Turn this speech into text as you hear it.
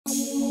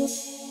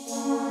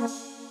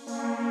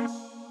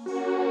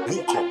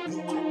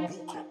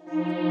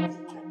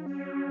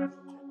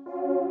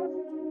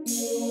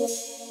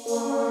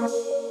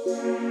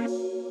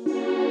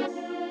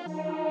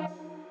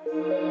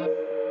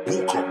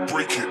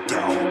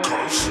down,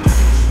 cuz.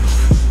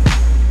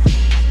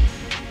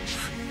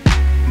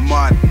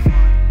 Mud.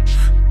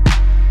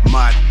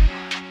 Mud.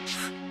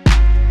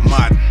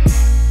 Mud.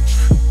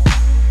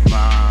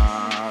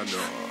 Mud.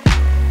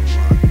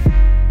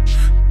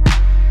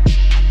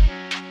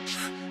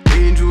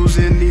 Angels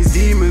and these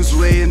demons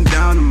weighing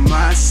down on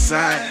my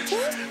side.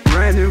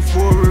 Grinding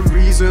for a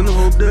reason,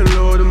 hope the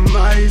Lord on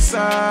my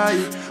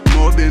side.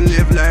 Mobbing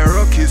live like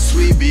rockets,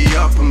 we be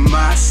up on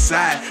my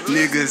side.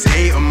 Niggas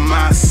hate on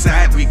my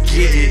side, we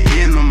get it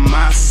in on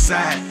my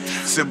side.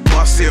 So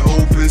bust it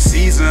open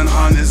season,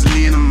 hunters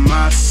lean on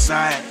my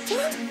side.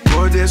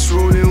 Goddess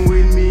rolling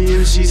with me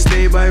and she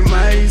stay by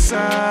my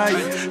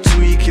side.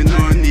 Tweaking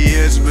on the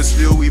edge, but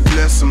still we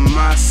bless on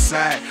my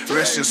side.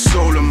 Rest your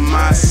soul on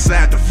my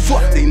side, the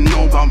fuck they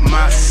know about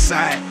my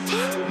side.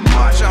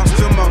 March out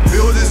to my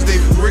builders, they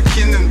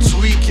bricking and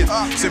tweaking.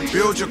 To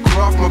build your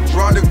craft, my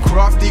brother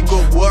crafty, go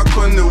work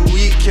on the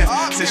weekend.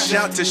 To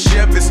shout to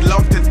Chev, it's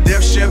love to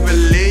death,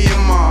 Chevrolet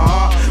in my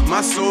heart.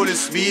 My soul is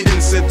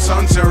speeding, said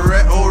ton to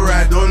red,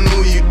 alright, don't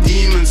know you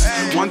demons.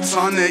 1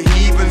 ton of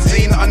heathens,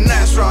 ain't nothing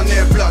nice round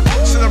their blood.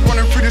 Should I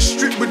running through the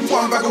street with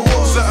 1 bag of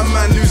walls? Let a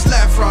man lose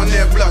life round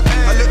their blood.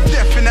 I look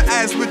death in the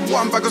eyes with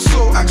 1 bag of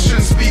soul.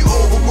 Actions speak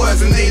over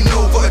words and they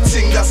know. Got a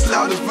ting that's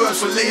loud as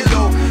verse, so lay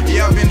low.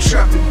 Yeah, I've been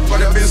trapping,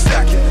 but I've been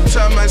stacking.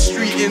 Turn my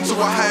street into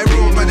a high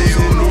road, but they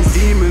all know.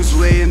 Demons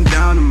weighing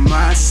down on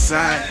my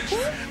side.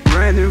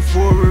 Grinding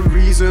for a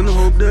reason,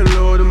 hope the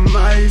Lord on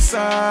my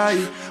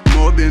side.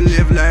 Mobbing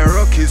live like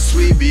rockets,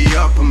 we be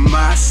up on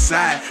my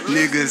side.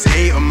 Niggas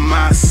hate on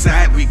my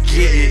side, we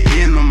get it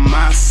in on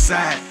my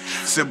side.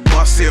 So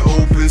bust it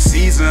open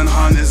season,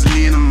 hunters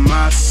lean on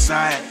my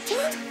side.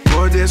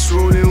 Goddess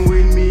rolling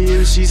with me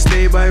and she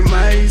stay by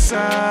my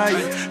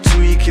side.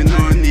 Tweaking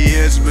on the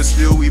edge, but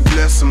still we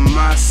bless on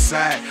my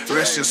side.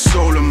 Rest your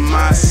soul on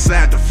my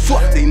side, the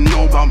fuck they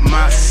know about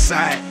my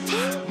side.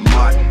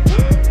 Mud.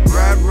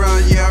 Ride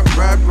round, yeah, I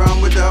ride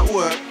round with that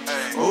work.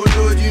 Oh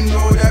Lord, you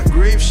know that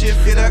grave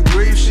shift, yeah, that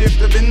grave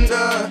shift I've been there.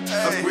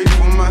 I pray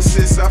for my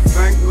sis, I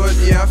thank God,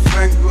 yeah, I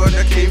thank God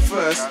I came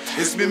first.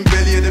 It's been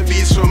belly of the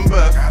beast from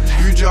birth.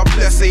 You job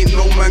bless, ain't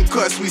no man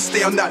curse. We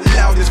stay on that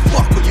loudest,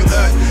 fuck what you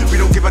heard. We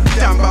don't give a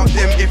damn about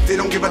them if they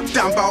don't give a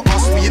damn about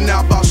us. We ain't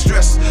out about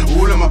stress.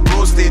 All of my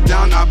bros stay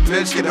down, I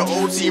pledge, get the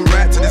whole team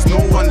right till there's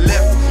no one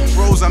left.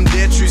 Bros, I'm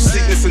dead, true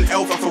sickness and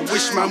health. I for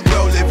wish man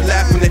well, live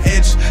life on the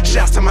edge.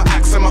 Shouts to my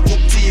axe and my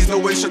up tees, no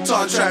when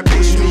Shaitan try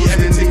push me,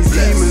 everything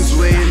demons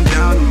weighing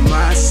down on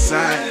my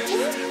side.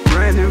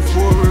 Grinding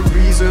for a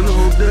reason,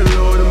 hope the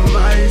Lord on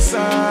my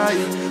side.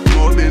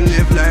 Mobbing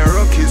live like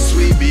rockets,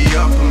 we be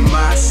up on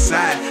my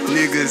side.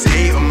 Niggas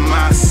hate on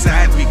my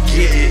side, we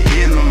get it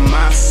in on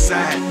my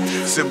side.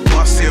 So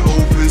bust it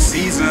open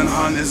season,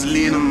 hunters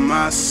lean on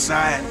my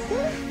side.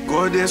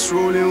 Goddess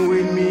rolling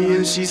with me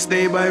and she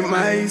stay by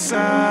my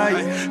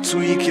side.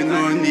 Tweaking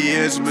on the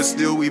edge, but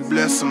still we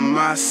bless on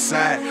my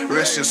side.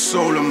 Rest your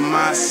soul on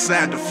my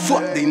side, the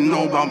fuck they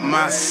know about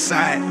my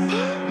side.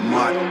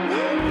 Mud.